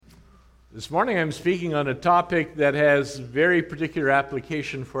This morning I'm speaking on a topic that has very particular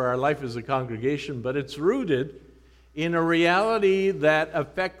application for our life as a congregation, but it's rooted in a reality that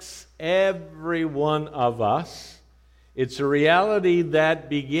affects every one of us. It's a reality that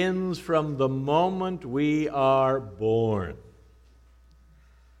begins from the moment we are born.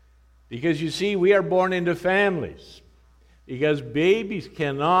 Because you see, we are born into families. Because babies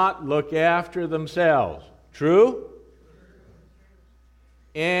cannot look after themselves. True?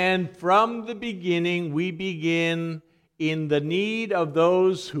 And from the beginning, we begin in the need of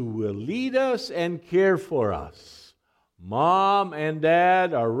those who will lead us and care for us. Mom and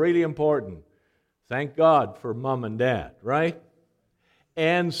dad are really important. Thank God for mom and dad, right?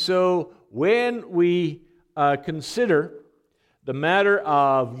 And so when we consider the matter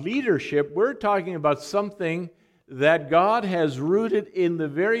of leadership, we're talking about something that God has rooted in the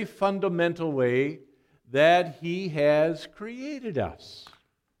very fundamental way that He has created us.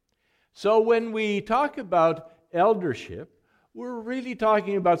 So when we talk about eldership, we're really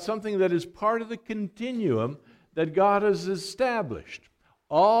talking about something that is part of the continuum that God has established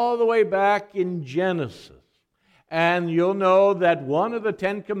all the way back in Genesis. And you'll know that one of the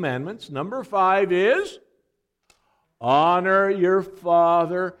 10 Commandments, number 5, is honor your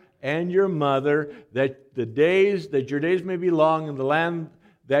father and your mother, that your days may be long in the land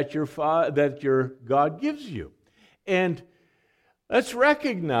that your God gives you. And let's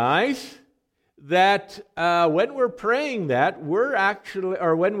recognize that when we're praying that,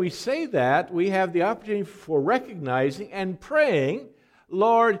 when we say that, we have the opportunity for recognizing and praying,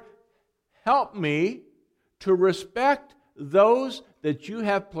 Lord, help me to respect those that you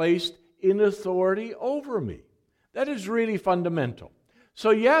have placed in authority over me. That is really fundamental.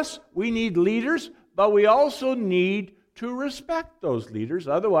 So yes, we need leaders, but we also need to respect those leaders.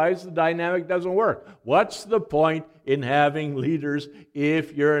 Otherwise, the dynamic doesn't work. What's the point in having leaders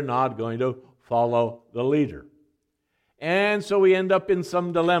if you're not going to follow the leader? And so we end up in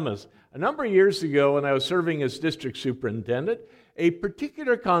some dilemmas. A number of years ago, when I was serving as district superintendent, a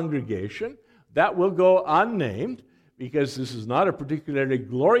particular congregation that will go unnamed, because this is not a particularly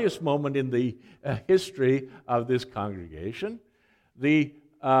glorious moment in the history of this congregation. The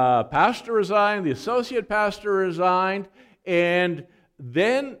pastor resigned, the associate pastor resigned, and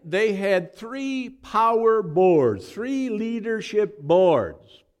then they had 3 power boards, 3 leadership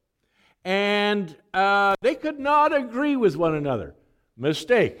boards. And they could not agree with one another.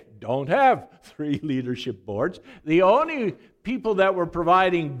 Mistake. Don't have 3 leadership boards. The only people that were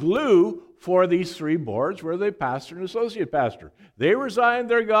providing glue for these 3 boards were the pastor and associate pastor. They resigned,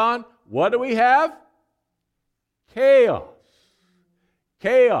 they're gone. What do we have? Chaos.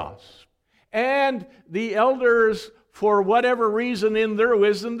 And the elders, for whatever reason in their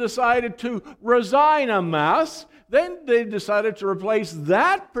wisdom, decided to resign en masse. Then they decided to replace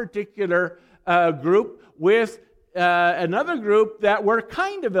that particular group with another group that were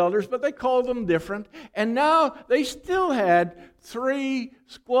kind of elders, but they called them different. And now they still had 3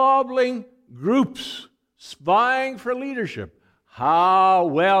 squabbling groups vying for leadership. How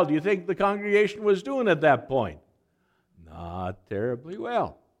well do you think the congregation was doing at that point? Not terribly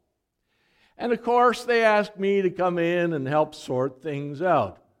well. And of course, they asked me to come in and help sort things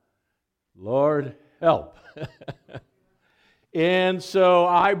out. Lord, help. And so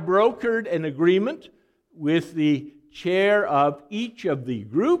I brokered an agreement with the chair of each of the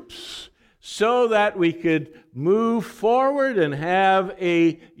groups so that we could move forward and have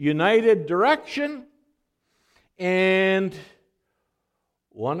a united direction. And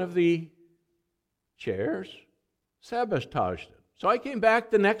one of the chairs sabotaged it. So I came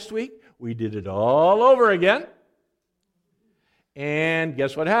back the next week. We did it all over again. And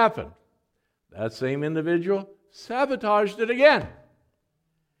guess what happened? That same individual sabotaged it again.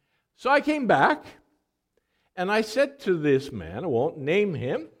 So I came back, and I said to this man, I won't name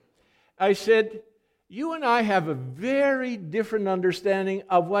him, I said, you and I have a very different understanding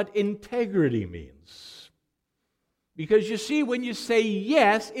of what integrity means. Because you see, when you say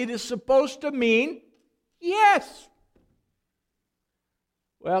yes, it is supposed to mean yes.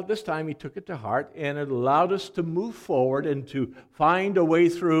 Well, this time he took it to heart, and it allowed us to move forward and to find a way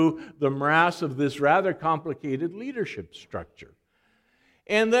through the morass of this rather complicated leadership structure.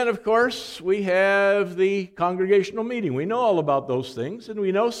 And then, of course, we have the congregational meeting. We know all about those things, and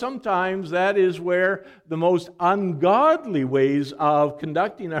we know sometimes that is where the most ungodly ways of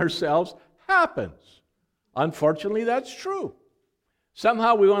conducting ourselves happens. Unfortunately, that's true.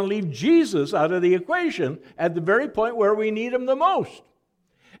 Somehow we want to leave Jesus out of the equation at the very point where we need Him the most.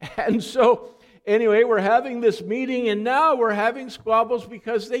 And so anyway, we're having this meeting, and now we're having squabbles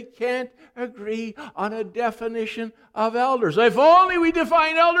because they can't agree on a definition of elders. If only we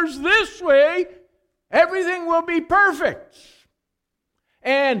define elders this way, everything will be perfect.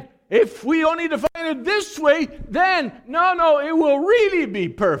 And if we only define it this way, then no, it will really be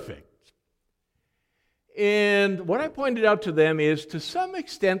perfect. And what I pointed out to them is, to some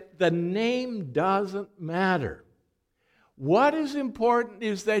extent, the name doesn't matter. What is important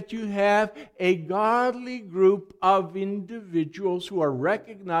is that you have a godly group of individuals who are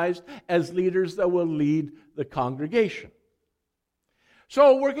recognized as leaders that will lead the congregation.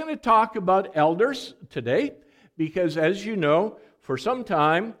 So we're going to talk about elders today because, as you know, for some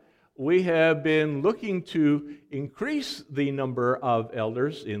time we have been looking to increase the number of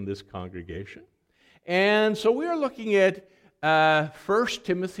elders in this congregation. And so we are looking at 1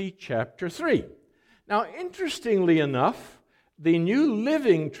 Timothy chapter 3. Now, interestingly enough, the New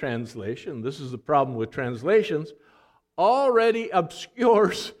Living Translation, this is the problem with translations, already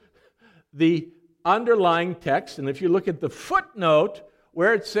obscures the underlying text. And if you look at the footnote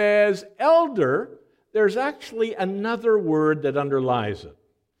where it says elder, there's actually another word that underlies it.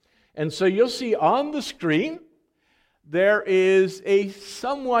 And so you'll see on the screen, there is a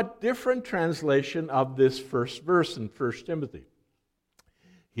somewhat different translation of this first verse in 1 Timothy.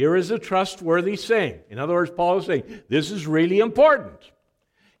 Here is a trustworthy saying. In other words, Paul is saying, this is really important.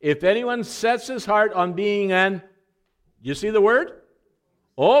 If anyone sets his heart on being you see the word?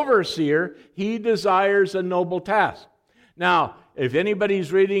 Overseer, he desires a noble task. Now, if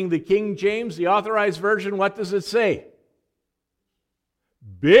anybody's reading the King James, the Authorized Version, what does it say?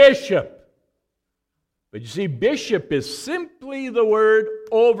 Bishop. But you see, bishop is simply the word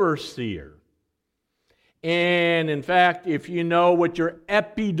overseer. And in fact, if you know what your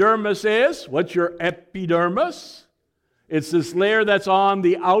epidermis is, what's your epidermis? It's this layer that's on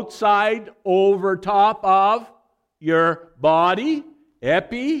the outside over top of your body.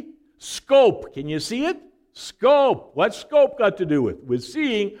 Epi, scope. Can you see it? Scope. What's scope got to do with? With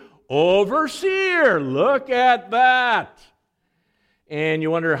seeing. Overseer. Look at that. And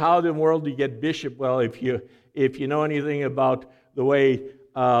you wonder, how in the world do you get bishop? Well, if you know anything about the way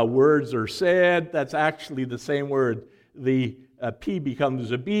words are said, that's actually the same word. The P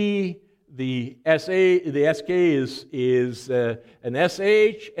becomes a B, the SK is an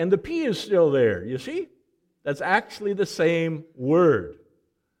SH, and the P is still there. You see? That's actually the same word.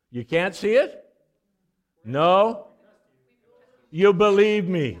 You can't see it? No? You believe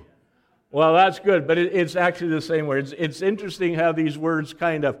me. Well, that's good, but it's actually the same word. It's interesting how these letters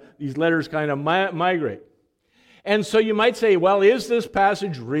kind of migrate. And so you might say, well, is this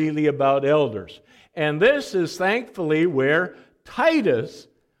passage really about elders? And this is thankfully where Titus,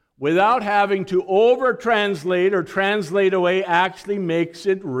 without having to over-translate or translate away, actually makes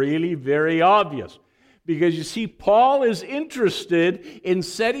it really very obvious. Because you see, Paul is interested in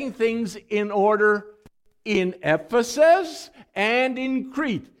setting things in order in Ephesus and in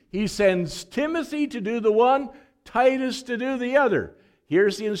Crete. He sends Timothy to do the one, Titus to do the other.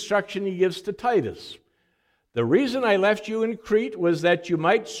 Here's the instruction he gives to Titus. The reason I left you in Crete was that you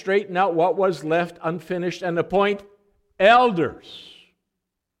might straighten out what was left unfinished and appoint elders.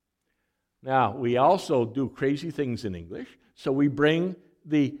 Now, we also do crazy things in English, so we bring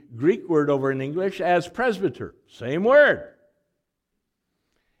the Greek word over in English as presbyter. Same word.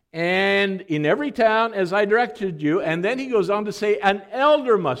 And in every town as I directed you, and then he goes on to say an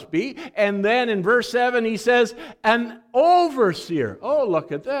elder must be, and then in verse 7 he says an overseer. Oh,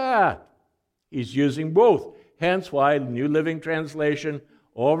 look at that. He's using both. Hence why the New Living Translation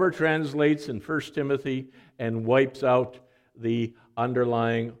over-translates in 1 Timothy and wipes out the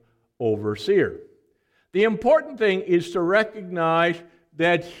underlying overseer. The important thing is to recognize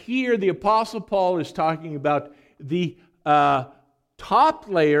that here the Apostle Paul is talking about the top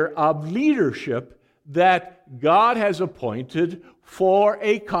layer of leadership that God has appointed for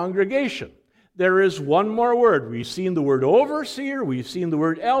a congregation. There is one more word. We've seen the word overseer, we've seen the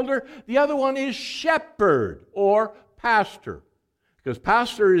word elder. The other one is shepherd or pastor. Because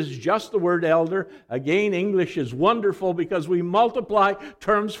pastor is just the word elder. Again, English is wonderful because we multiply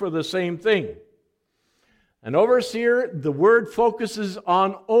terms for the same thing. An overseer, the word focuses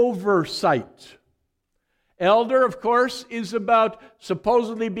on oversight. Elder, of course, is about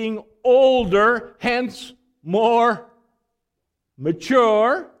supposedly being older, hence more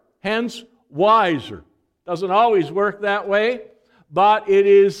mature, hence wiser. Doesn't always work that way, but it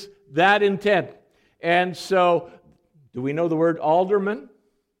is that intent. And so, do we know the word alderman?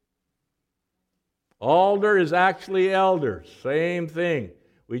 Alder is actually elder. Same thing.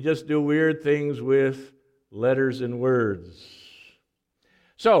 We just do weird things with letters and words.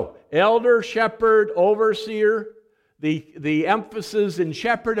 So, elder, shepherd, overseer. The emphasis in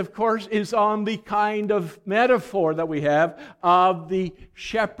shepherd, of course, is on the kind of metaphor that we have of the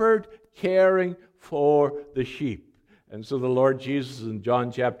shepherd caring for the sheep. And so the Lord Jesus in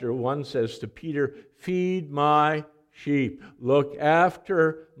John chapter 1 says to Peter, "Feed my sheep. Look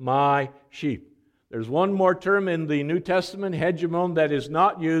after my sheep." There's one more term in the New Testament, hegemon, that is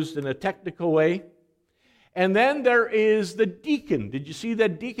not used in a technical way. And then there is the deacon. Did you see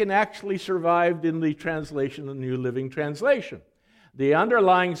that deacon actually survived in the translation, the New Living Translation? The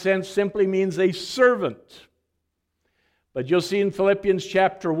underlying sense simply means a servant. But you'll see in Philippians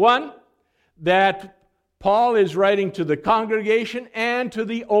chapter 1 that Paul is writing to the congregation and to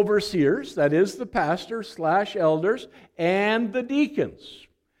the overseers, that is the pastors/elders, and the deacons.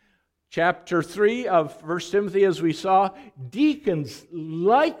 Chapter 3 of 1 Timothy, as we saw, deacons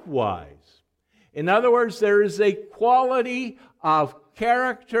likewise. In other words, there is a quality of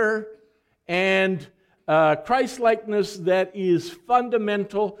character and Christ-likeness that is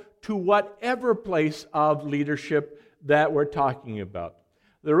fundamental to whatever place of leadership that we're talking about.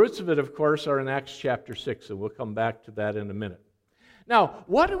 The roots of it, of course, are in Acts chapter 6, and we'll come back to that in a minute. Now,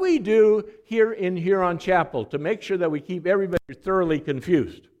 what do we do here in Huron Chapel to make sure that we keep everybody thoroughly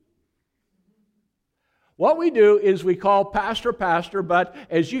confused? What we do is we call pastor, pastor, but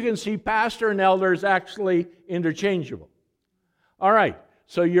as you can see, pastor and elder is actually interchangeable. All right,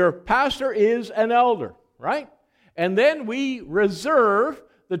 so your pastor is an elder, right? And then we reserve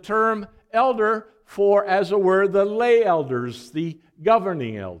the term elder for, as it were, the lay elders, the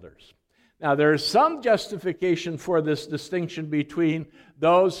governing elders. Now, there is some justification for this distinction between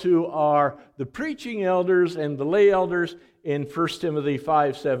those who are the preaching elders and the lay elders in 1 Timothy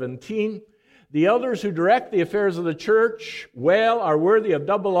 5:17. The elders who direct the affairs of the church well are worthy of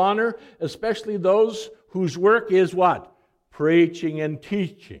double honor, especially those whose work is what? Preaching and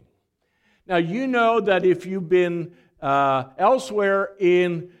teaching. Now, you know that if you've been elsewhere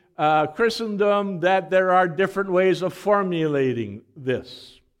in Christendom, that there are different ways of formulating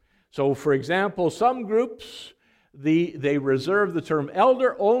this. So, for example, some groups, they reserve the term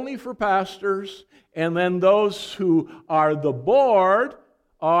elder only for pastors, and then those who are the board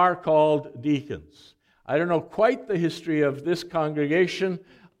are called deacons. I don't know quite the history of this congregation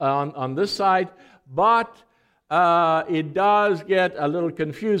on this side, but it does get a little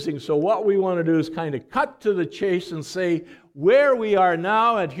confusing. So what we want to do is kind of cut to the chase and say where we are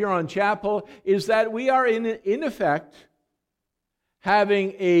now at Huron Chapel is that we are in effect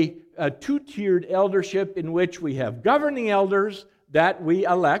having a two-tiered eldership in which we have governing elders that we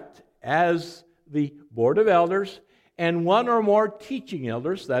elect as the board of elders, and one or more teaching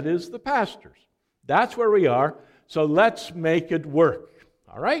elders, that is the pastors. That's where we are, so let's make it work,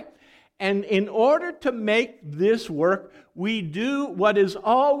 all right? And in order to make this work, we do what is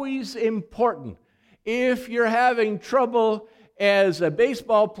always important. If you're having trouble as a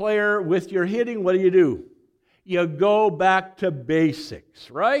baseball player with your hitting, what do? You go back to basics,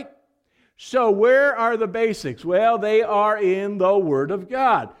 right? So where are the basics? Well, they are in the Word of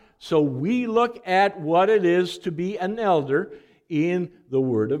God. So we look at what it is to be an elder in the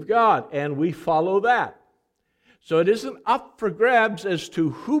Word of God, and we follow that. So it isn't up for grabs as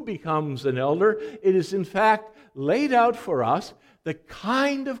to who becomes an elder. It is, in fact, laid out for us the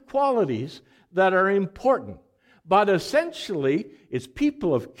kind of qualities that are important. But essentially, it's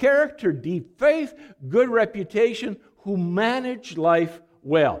people of character, deep faith, good reputation, who manage life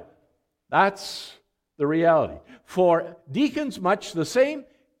well. That's the reality. For deacons, much the same.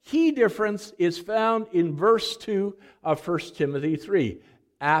 Key difference is found in verse 2 of 1 Timothy 3.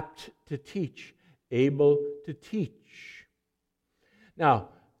 Apt to teach, able to teach. Now,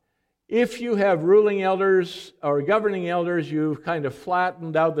 if you have ruling elders or governing elders, you've kind of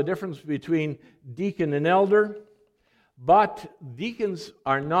flattened out the difference between deacon and elder. But deacons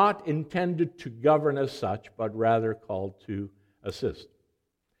are not intended to govern as such, but rather called to assist.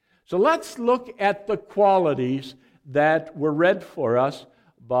 So let's look at the qualities that were read for us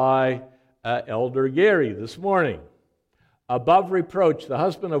by Elder Gary this morning. Above reproach, the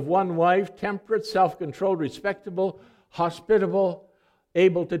husband of one wife, temperate, self-controlled, respectable, hospitable,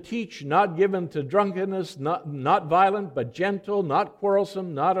 able to teach, not given to drunkenness, not violent, but gentle, not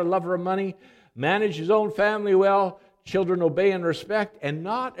quarrelsome, not a lover of money, manage his own family well, children obey and respect, and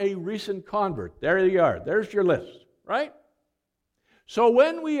not a recent convert. There you are. There's your list, right? So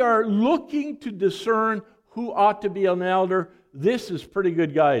when we are looking to discern who ought to be an elder, this is pretty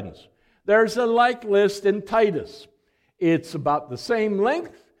good guidance. There's a like list in Titus. It's about the same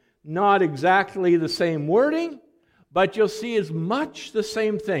length, not exactly the same wording, but you'll see it's much the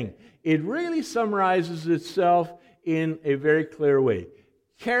same thing. It really summarizes itself in a very clear way.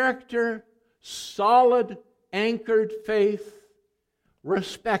 character, solid, anchored faith,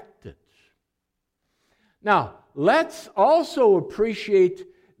 respect it. Now, let's also appreciate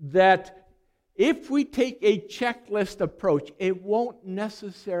that if we take a checklist approach, it won't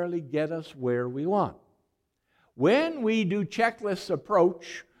necessarily get us where we want. When we do checklist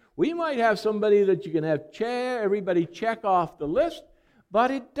approach, we might have somebody that you can have everybody check off the list,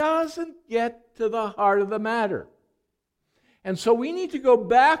 but it doesn't get to the heart of the matter. And so we need to go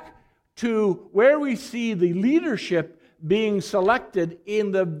back to where we see the leadership being selected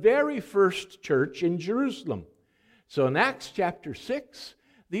in the very first church in Jerusalem. So in Acts chapter 6,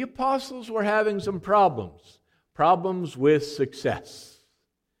 the apostles were having some problems with success.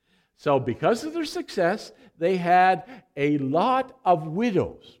 So because of their success, they had a lot of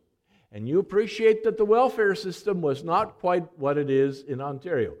widows. And you appreciate that the welfare system was not quite what it is in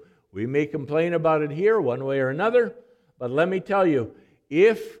Ontario. We may complain about it here one way or another, but let me tell you,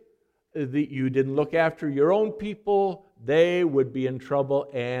 if you didn't look after your own people, they would be in trouble,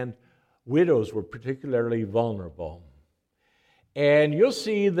 and widows were particularly vulnerable. And you'll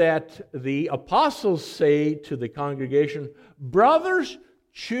see that the apostles say to the congregation, "Brothers,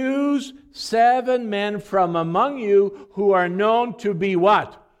 choose 7 men from among you who are known to be"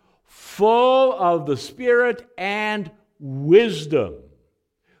 what? "Full of the Spirit and wisdom."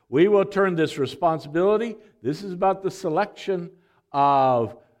 We will turn this responsibility. This is about the selection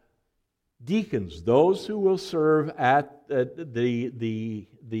of deacons, those who will serve at the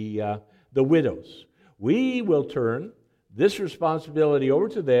widows. We will turn this responsibility over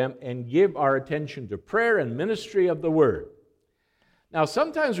to them and give our attention to prayer and ministry of the Word. Now,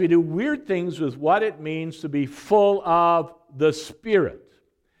 sometimes we do weird things with what it means to be full of the Spirit.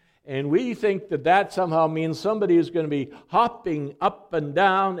 And we think that that somehow means somebody is going to be hopping up and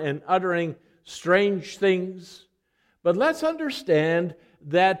down and uttering strange things. But let's understand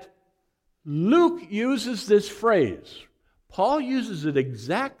that Luke uses this phrase. Paul uses it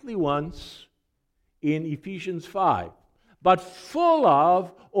exactly once in Ephesians 5. But full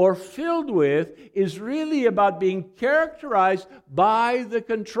of or filled with is really about being characterized by the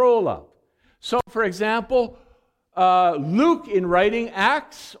control of. So, for example, Luke, in writing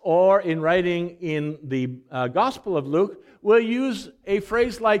Acts or in writing in the Gospel of Luke, will use a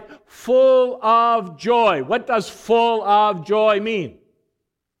phrase like full of joy. What does full of joy mean?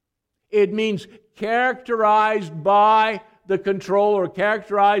 It means characterized by the control or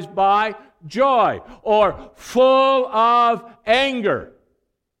characterized by joy. Or full of anger.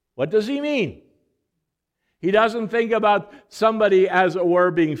 What does he mean? He doesn't think about somebody, as it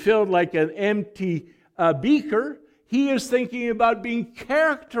were, being filled like an empty beaker. He is thinking about being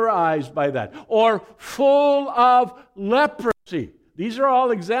characterized by that. Or full of leprosy. These are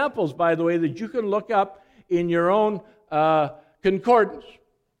all examples, by the way, that you can look up in your own concordance.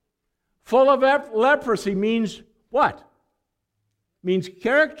 Full of leprosy means what? Means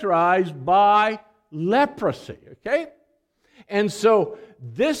characterized by leprosy, okay? And so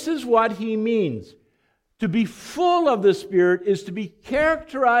this is what he means. To be full of the Spirit is to be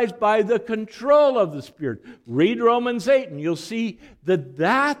characterized by the control of the Spirit. Read Romans 8 and you'll see that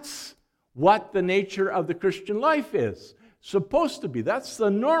that's what the nature of the Christian life is supposed to be. That's the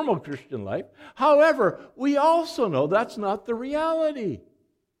normal Christian life. However, we also know that's not the reality.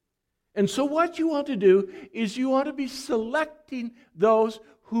 And so what you want to do is you want to be selecting those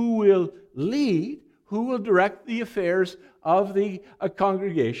who will lead, who will direct the affairs of the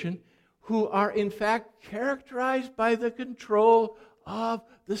congregation, who are in fact characterized by the control of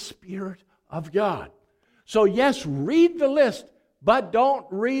the Spirit of God. So yes, read the list, but don't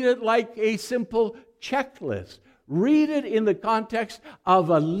read it like a simple checklist. Read it in the context of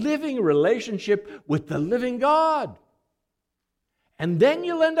a living relationship with the living God. And then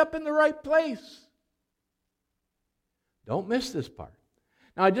you'll end up in the right place. Don't miss this part.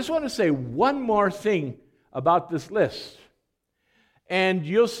 Now, I just want to say one more thing about this list. And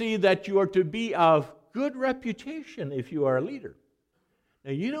you'll see that you are to be of good reputation if you are a leader.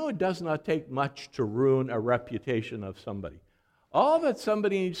 Now, you know it does not take much to ruin a reputation of somebody. All that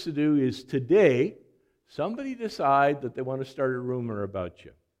somebody needs to do is today, somebody decide that they want to start a rumor about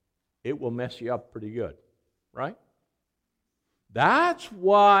you. It will mess you up pretty good, right? That's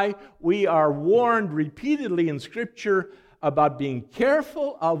why we are warned repeatedly in Scripture about being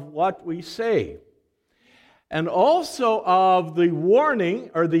careful of what we say. And also of the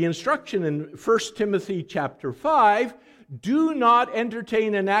warning or the instruction in 1 Timothy chapter 5, do not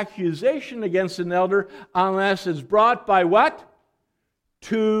entertain an accusation against an elder unless it's brought by what?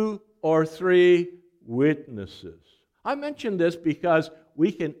 2 or 3 witnesses. I mention this because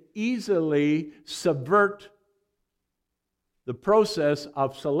we can easily subvert the process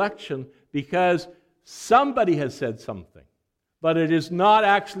of selection because somebody has said something, but it is not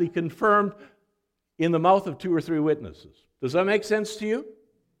actually confirmed in the mouth of 2 or 3 witnesses. Does that make sense to you?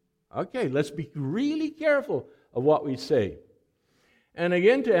 Okay, let's be really careful of what we say. And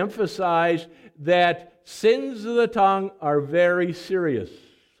again, to emphasize that sins of the tongue are very serious.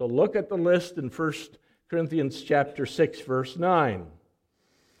 So look at the list in 1 Corinthians chapter 6, verse 9.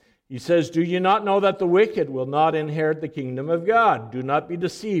 He says, "Do you not know that the wicked will not inherit the kingdom of God? Do not be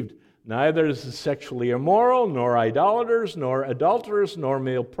deceived. Neither is the sexually immoral, nor idolaters, nor adulterers, nor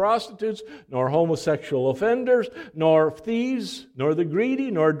male prostitutes, nor homosexual offenders, nor thieves, nor the greedy,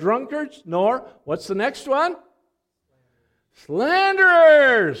 nor drunkards, nor," what's the next one?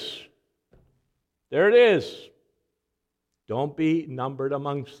 "Slanderers." There it is. Don't be numbered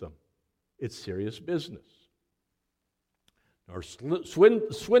amongst them. It's serious business. Nor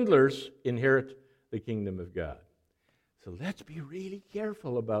swindlers inherit the kingdom of God. So let's be really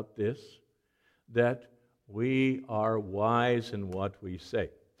careful about this, that we are wise in what we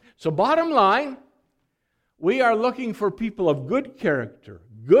say. So bottom line, we are looking for people of good character,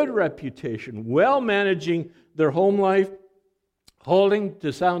 good reputation, well managing their home life, holding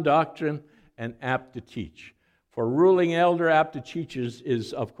to sound doctrine, and apt to teach. For ruling elder, apt to teach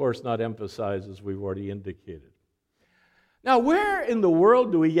is of course not emphasized, as we've already indicated. Now, where in the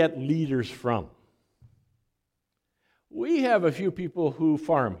world do we get leaders from? We have a few people who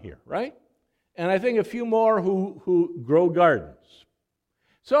farm here, right? And I think a few more who grow gardens.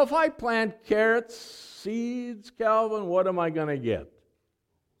 So if I plant carrots, seeds, Calvin, what am I going to get?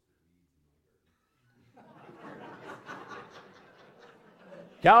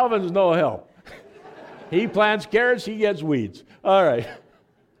 Calvin's no help. He plants carrots, he gets weeds. All right.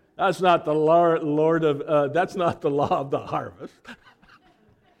 That's not the that's not the law of the harvest.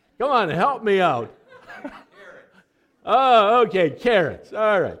 Come on, help me out. Oh, okay, carrots.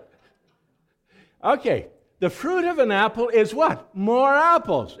 All right. Okay, the fruit of an apple is what? More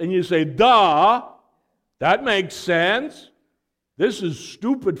apples. And you say, duh, that makes sense. This is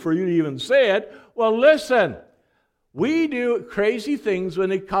stupid for you to even say it. Well, listen, we do crazy things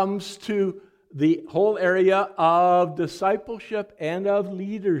when it comes to the whole area of discipleship and of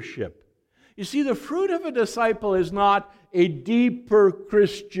leadership. You see, the fruit of a disciple is not a deeper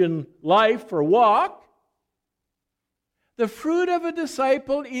Christian life or walk. The fruit of a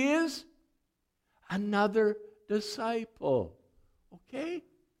disciple is another disciple. Okay?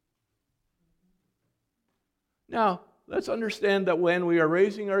 Now, let's understand that when we are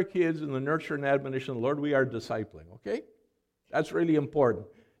raising our kids in the nurture and admonition of the Lord, we are discipling. Okay? That's really important.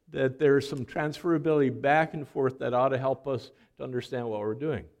 That there's some transferability back and forth that ought to help us to understand what we're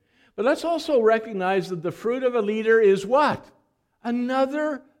doing. But let's also recognize that the fruit of a leader is what?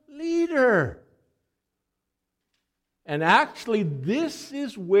 Another leader. And actually, this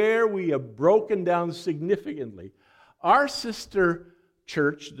is where we have broken down significantly. Our sister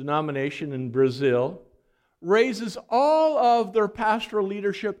church denomination in Brazil raises all of their pastoral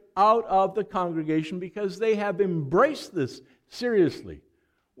leadership out of the congregation because they have embraced this seriously.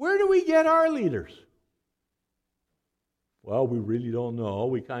 Where do we get our leaders? Well, we really don't know.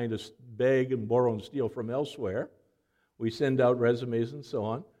 We kind of beg and borrow and steal from elsewhere. We send out resumes and so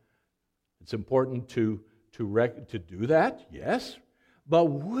on. It's important to do that, yes. But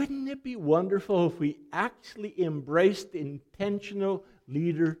wouldn't it be wonderful if we actually embraced intentional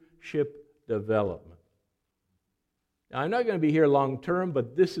leadership development? Now, I'm not going to be here long term,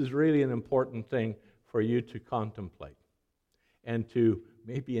 but this is really an important thing for you to contemplate and to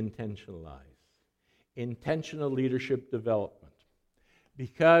maybe intentionalize. Intentional leadership development.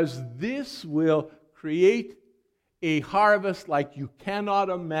 Because this will create a harvest like you cannot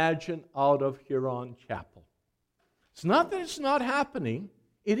imagine out of Huron Chapel. It's not that it's not happening,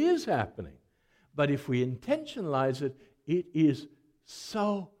 it is happening. But if we intentionalize it, it is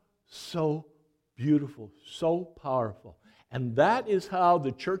so beautiful, so powerful. And that is how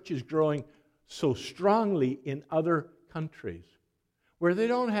the church is growing so strongly in other countries, where they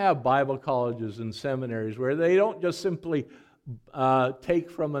don't have Bible colleges and seminaries, where they don't just simply take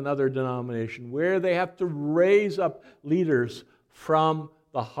from another denomination, where they have to raise up leaders from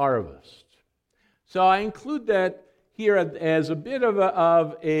the harvest. So I include that here as a bit of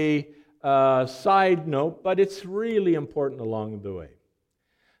a side note, but it's really important along the way.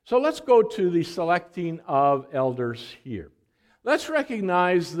 So let's go to the selecting of elders here. Let's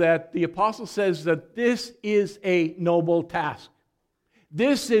recognize that the apostle says that this is a noble task.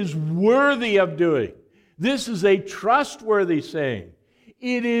 This is worthy of doing. This is a trustworthy saying.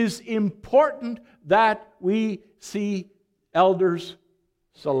 It is important that we see elders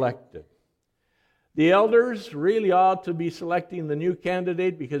selected. The elders really ought to be selecting the new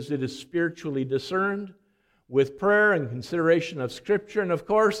candidate because it is spiritually discerned with prayer and consideration of Scripture. And of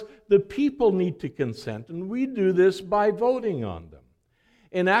course, the people need to consent, and we do this by voting on them.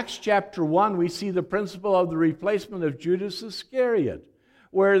 In Acts chapter 1, we see the principle of the replacement of Judas Iscariot,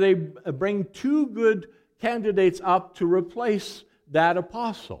 where they bring two good candidates up to replace that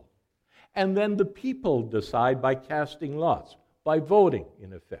apostle. And then the people decide by casting lots, by voting,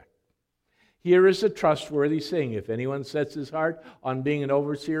 in effect. Here is a trustworthy saying: if anyone sets his heart on being an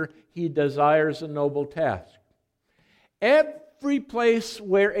overseer, he desires a noble task. Every place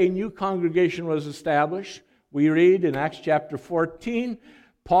where a new congregation was established, we read in Acts chapter 14,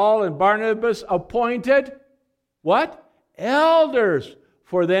 Paul and Barnabas appointed what? Elders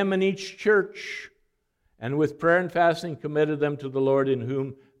for them in each church, and with prayer and fasting committed them to the Lord in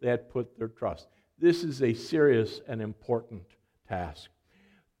whom they had put their trust. This is a serious and important task.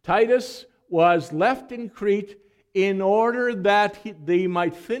 Titus was left in Crete in order that they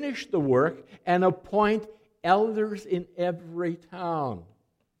might finish the work and appoint elders in every town.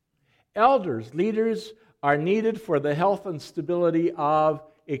 Elders, leaders, are needed for the health and stability of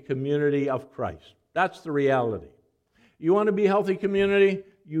a community of Christ. That's the reality. You want to be a healthy community?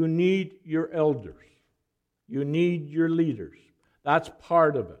 You need your elders. You need your leaders. That's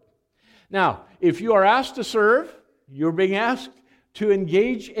part of it. Now, if you are asked to serve, you're being asked to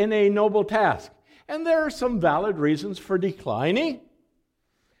engage in a noble task. And there are some valid reasons for declining.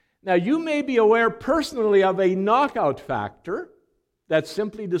 Now, you may be aware personally of a knockout factor that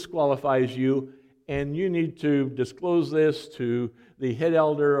simply disqualifies you, and you need to disclose this to the head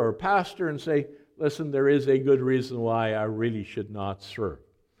elder or pastor and say, listen, there is a good reason why I really should not serve.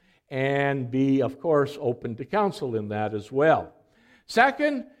 And be, of course, open to counsel in that as well.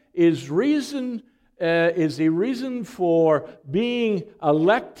 Second is a reason for being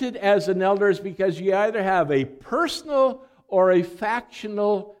elected as an elder is because you either have a personal or a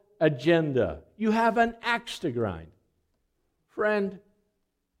factional agenda. You have an axe to grind. Friend,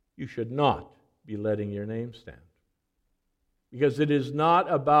 you should not be letting your name stand. Because it is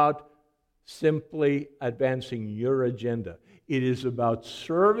not about simply advancing your agenda. It is about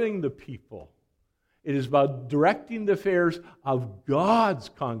serving the people. It is about directing the affairs of God's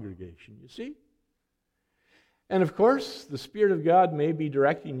congregation, you see? And of course, the Spirit of God may be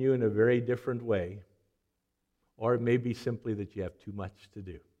directing you in a very different way. Or it may be simply that you have too much to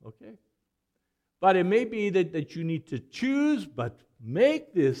do, okay? But it may be that you need to choose, but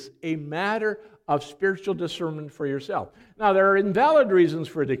make this a matter of spiritual discernment for yourself. Now, there are invalid reasons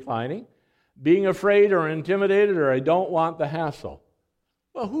for declining. Being afraid or intimidated, or I don't want the hassle.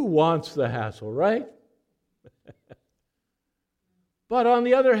 Well, who wants the hassle, right? But on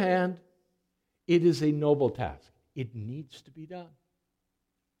the other hand, it is a noble task. It needs to be done.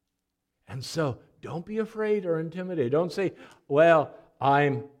 And so, don't be afraid or intimidated. Don't say, well,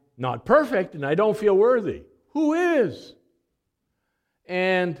 I'm not perfect and I don't feel worthy. Who is?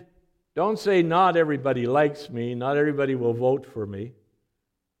 And don't say, not everybody likes me, not everybody will vote for me.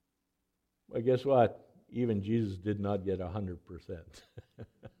 Well, guess what? Even Jesus did not get 100%.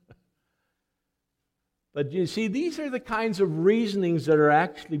 But you see, these are the kinds of reasonings that are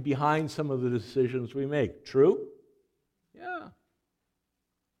actually behind some of the decisions we make. True? Yeah.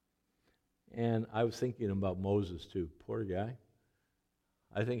 And I was thinking about Moses too. Poor guy.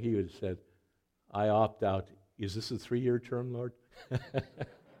 I think he would have said, I opt out. Is this a 3-year term, Lord?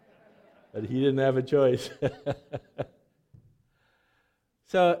 But he didn't have a choice.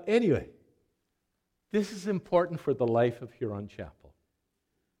 So anyway, this is important for the life of Huron Chapel.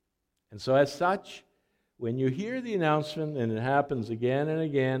 And so as such, when you hear the announcement and it happens again and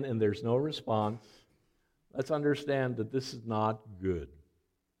again and there's no response, let's understand that this is not good.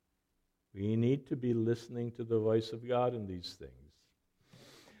 We need to be listening to the voice of God in these things.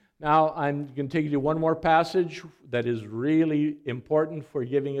 Now, I'm going to take you to one more passage that is really important for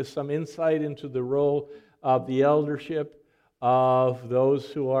giving us some insight into the role of the eldership of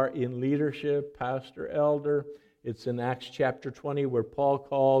those who are in leadership, pastor, elder. It's in Acts chapter 20 where Paul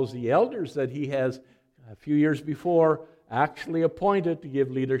calls the elders that he has a few years before actually appointed to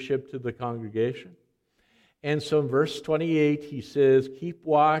give leadership to the congregation. And so in verse 28 he says, keep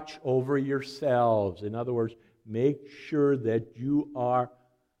watch over yourselves. In other words, make sure that you are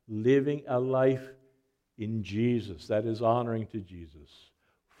living a life in Jesus that is honoring to Jesus,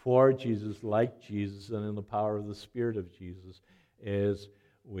 for Jesus, like Jesus, and in the power of the Spirit of Jesus, as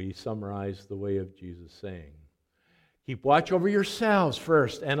we summarize the way of Jesus saying. Keep watch over yourselves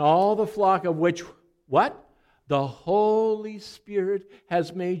first, and all the flock of which, what? The Holy Spirit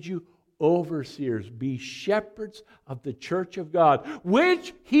has made you overseers, be shepherds of the church of God,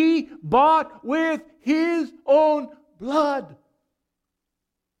 which he bought with his own blood.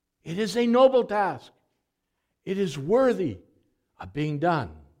 It is a noble task. It is worthy of being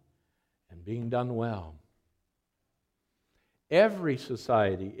done, and being done well. Every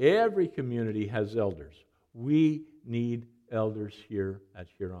society, every community has elders. We need elders here at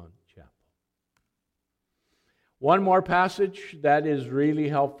Huron Chapel. One more passage that is really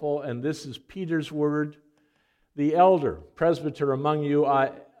helpful, and this is Peter's word. The elder, presbyter among you,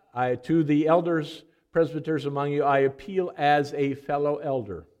 to the elders, presbyters among you, I appeal as a fellow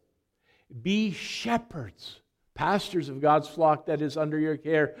elder. Be shepherds, pastors of God's flock that is under your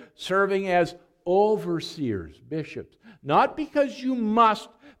care, serving as overseers, bishops, not because you must,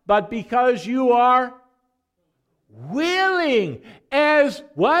 but because you are willing, as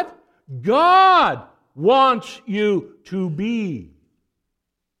what? God wants you to be.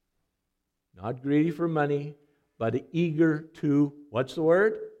 Not greedy for money, but eager to, what's the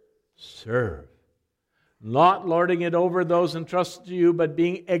word? Serve. Not lording it over those entrusted to you, but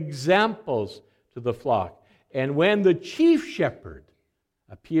being examples to the flock. And when the chief shepherd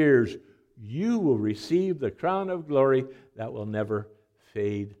appears, you will receive the crown of glory that will never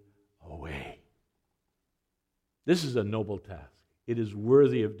fade away. This is a noble task. It is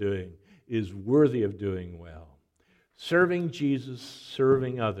worthy of doing. It is worthy of doing well. Serving Jesus,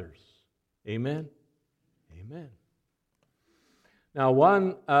 serving others. Amen? Amen. Now,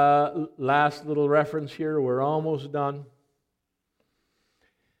 one last little reference here. We're almost done.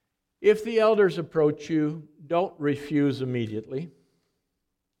 If the elders approach you, don't refuse immediately.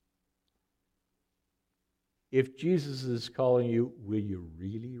 If Jesus is calling you, will you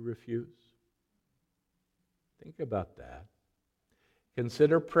really refuse? Think about that.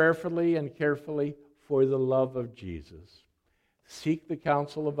 Consider prayerfully and carefully for the love of Jesus. Seek the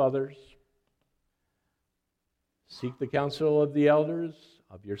counsel of others. Seek the counsel of the elders,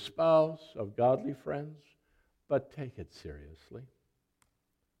 of your spouse, of godly friends, but take it seriously.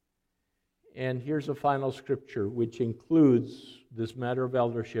 And here's a final scripture which includes this matter of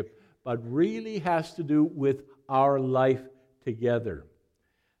eldership, but really has to do with our life together.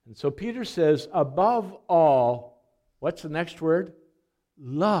 And so Peter says, above all, what's the next word?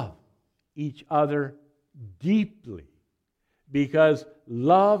 Love each other deeply, because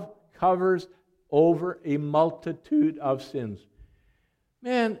love covers over a multitude of sins.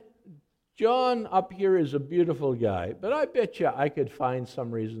 Man, John up here is a beautiful guy, but I bet you I could find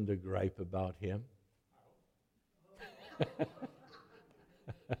some reason to gripe about him.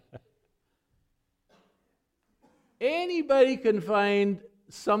 Anybody can find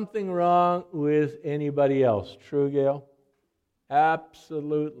something wrong with anybody else. True, Gail?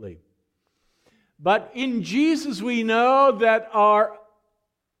 Absolutely. But in Jesus, we know that our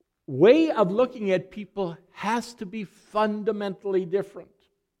way of looking at people has to be fundamentally different.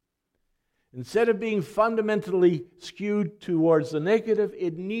 Instead of being fundamentally skewed towards the negative,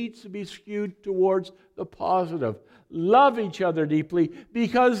 it needs to be skewed towards the positive. Love each other deeply,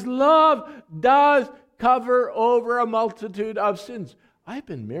 because love does cover over a multitude of sins. I've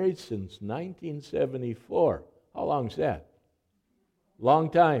been married since 1974. How long's that?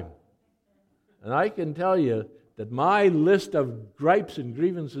 Long time. And I can tell you that my list of gripes and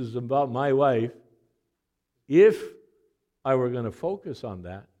grievances about my wife, if I were going to focus on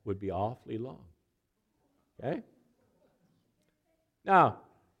that, would be awfully long. Okay? Now,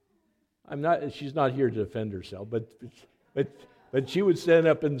 she's not here to defend herself, but she would stand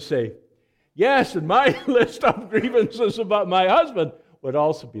up and say, yes, and my list of grievances about my husband would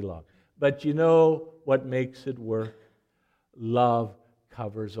also be long. But you know what makes it work? Love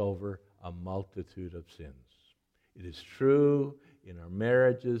covers over a multitude of sins. It is true in our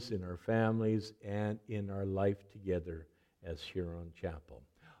marriages, in our families, and in our life together as Huron Chapel.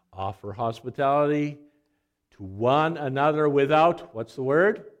 Offer hospitality to one another without, what's the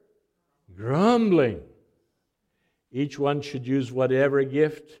word? Grumbling. Each one should use whatever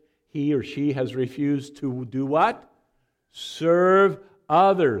gift he or she has refused to do what? Serve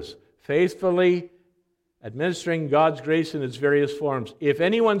others, faithfully administering God's grace in its various forms. If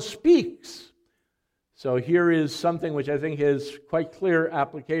anyone speaks, so here is something which I think has quite clear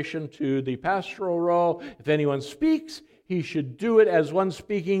application to the pastoral role. If anyone speaks, he should do it as one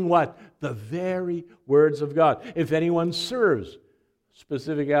speaking what? The very words of God. If anyone serves,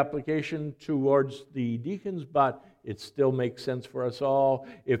 specific application towards the deacons, but it still makes sense for us all.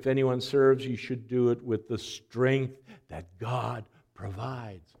 If anyone serves, he should do it with the strength that God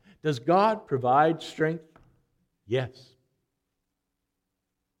provides. Does God provide strength? Yes.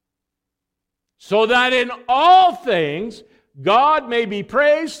 So that in all things God may be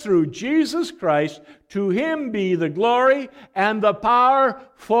praised through Jesus Christ. To him be the glory and the power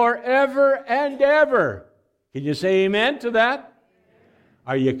forever and ever. Can you say amen to that?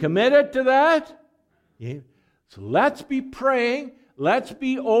 Are you committed to that? Yeah. So let's be praying. Let's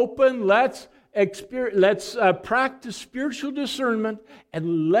be open. Let's practice spiritual discernment,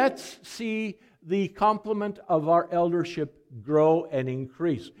 and let's see the complement of our eldership grow and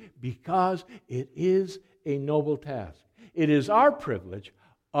increase, because it is a noble task. It is our privilege,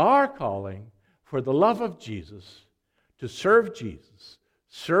 our calling, for the love of Jesus, to serve Jesus,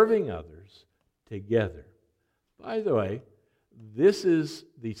 serving others together. By the way, this is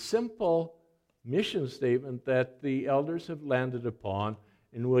the simple mission statement that the elders have landed upon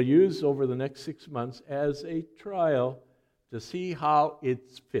and will use over the next 6 months as a trial to see how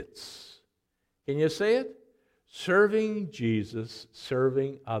it fits. Can you say it? Serving Jesus,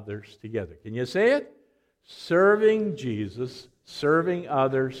 serving others together. Can you say it? Serving Jesus, serving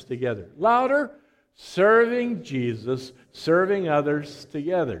others together. Louder. Serving Jesus, serving others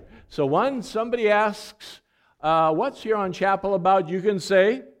together. So when somebody asks, what's Huron Chapel about? You can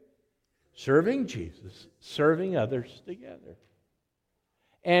say, serving Jesus, serving others together.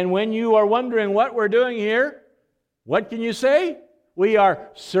 And when you are wondering what we're doing here, what can you say? We are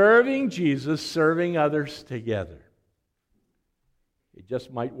serving Jesus, serving others together. It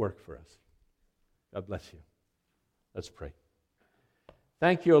just might work for us. God bless you. Let's pray.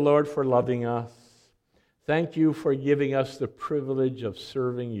 Thank you, O Lord, for loving us. Thank you for giving us the privilege of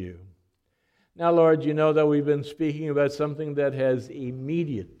serving you. Now, Lord, you know that we've been speaking about something that has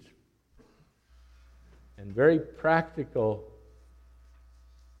immediate and very practical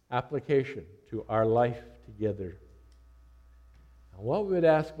application to our life together. And what we would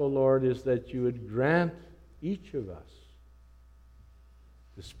ask, O Lord, is that you would grant each of us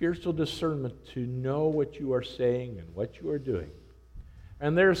the spiritual discernment to know what you are saying and what you are doing.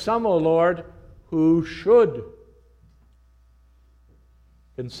 And there are some, O Lord, who should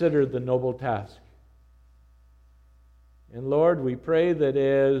consider the noble task. And Lord, we pray that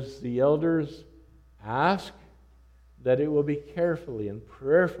as the elders ask, that it will be carefully and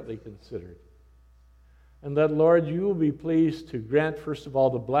prayerfully considered. And that, Lord, you will be pleased to grant, first of all,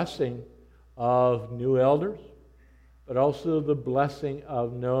 the blessing of new elders, but also the blessing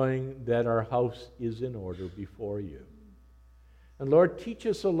of knowing that our house is in order before you. And Lord, teach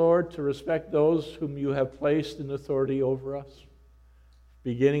us, O Lord, to respect those whom you have placed in authority over us.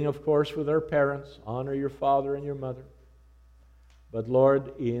 Beginning, of course, with our parents. Honor your father and your mother. But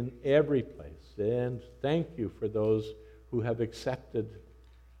Lord, in every place. And thank you for those who have accepted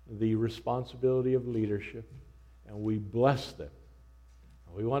the responsibility of leadership. And we bless them.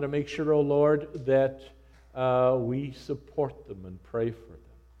 And we want to make sure, O Lord, that we support them and pray for them.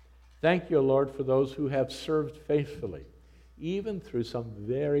 Thank you, O Lord, for those who have served faithfully, even through some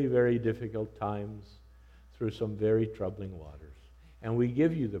very, very difficult times, through some very troubling waters. And we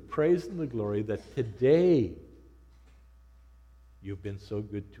give you the praise and the glory that today you've been so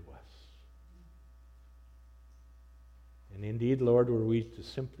good to us. And indeed, Lord, were we to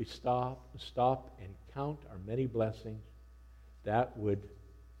simply stop and count our many blessings, that would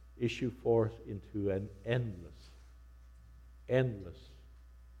issue forth into an endless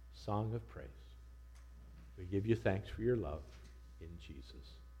song of praise. We give you thanks for your love in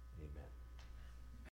Jesus. Amen.